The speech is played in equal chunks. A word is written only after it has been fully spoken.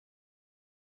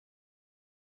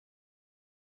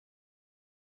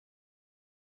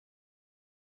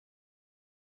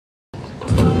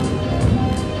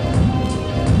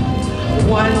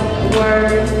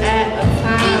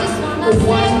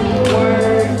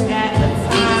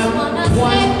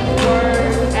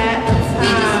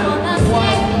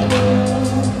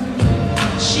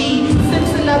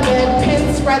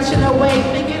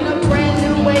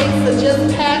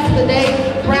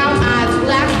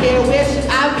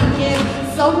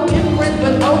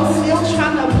still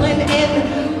trying to blend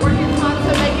in, working hard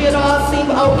to make it all seem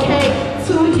okay.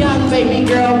 Too young, baby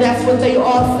girl, that's what they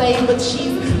all say, but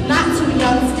she's not too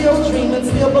young, still dreaming,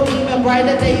 still believing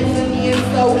brighter days and years.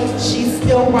 So she's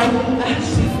still writing,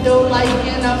 she's still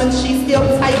liking them, and she's still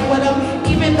tight with them.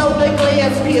 Even though the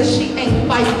glass pierce, she ain't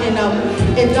fighting them.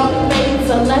 It don't fade,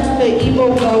 so let the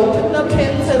evil go. Put the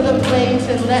pen to the page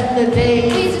and let the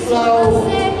days flow.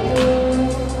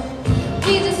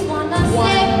 We just wanna say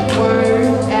one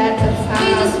word at a time.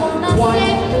 We just wanna one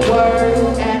say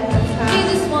word at a time.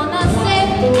 We just wanna say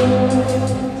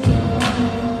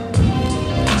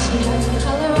she has the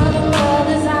color of a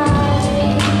mother's eyes,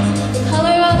 the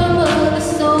color of a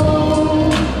mother's soul.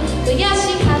 But yeah,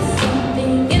 she has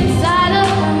something inside of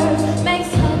her,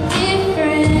 makes her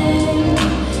different.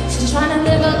 She's trying to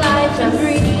live a life and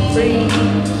breathe,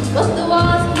 but the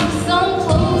walls keep on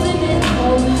closing in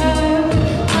on her,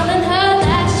 telling her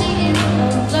that she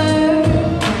is alert.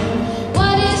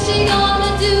 What is she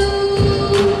gonna do?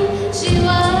 She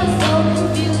was so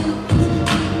confused.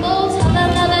 People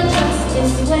telling her to dress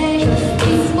this way,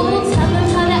 people telling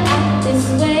her to act this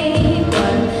way.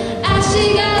 But as she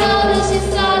got older, she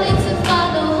started to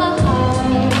follow her heart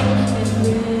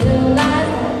and realize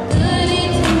that good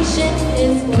intention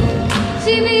is what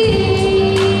she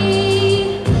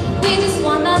needs. We just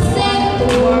wanna say the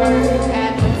word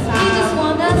at a time. We just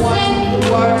wanna say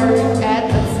one word at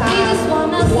a time. We just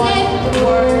wanna say one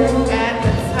word at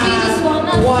a time. We just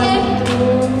wanna one. say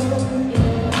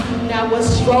Now we're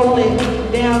strolling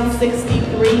down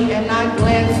 63, and I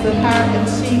glanced at her and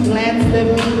she glanced at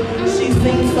me. She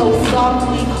sings so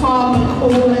softly, calm and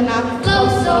cool, and I flow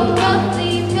so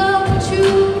roughly, pure and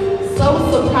true. so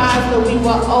surprised that we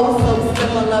were oh so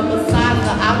similar. Besides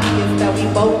the obvious that we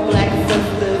both black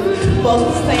sisters, both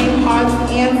same hearts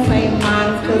and same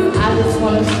minds. 'Cause I just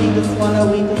wanna, she just wanna,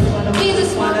 we just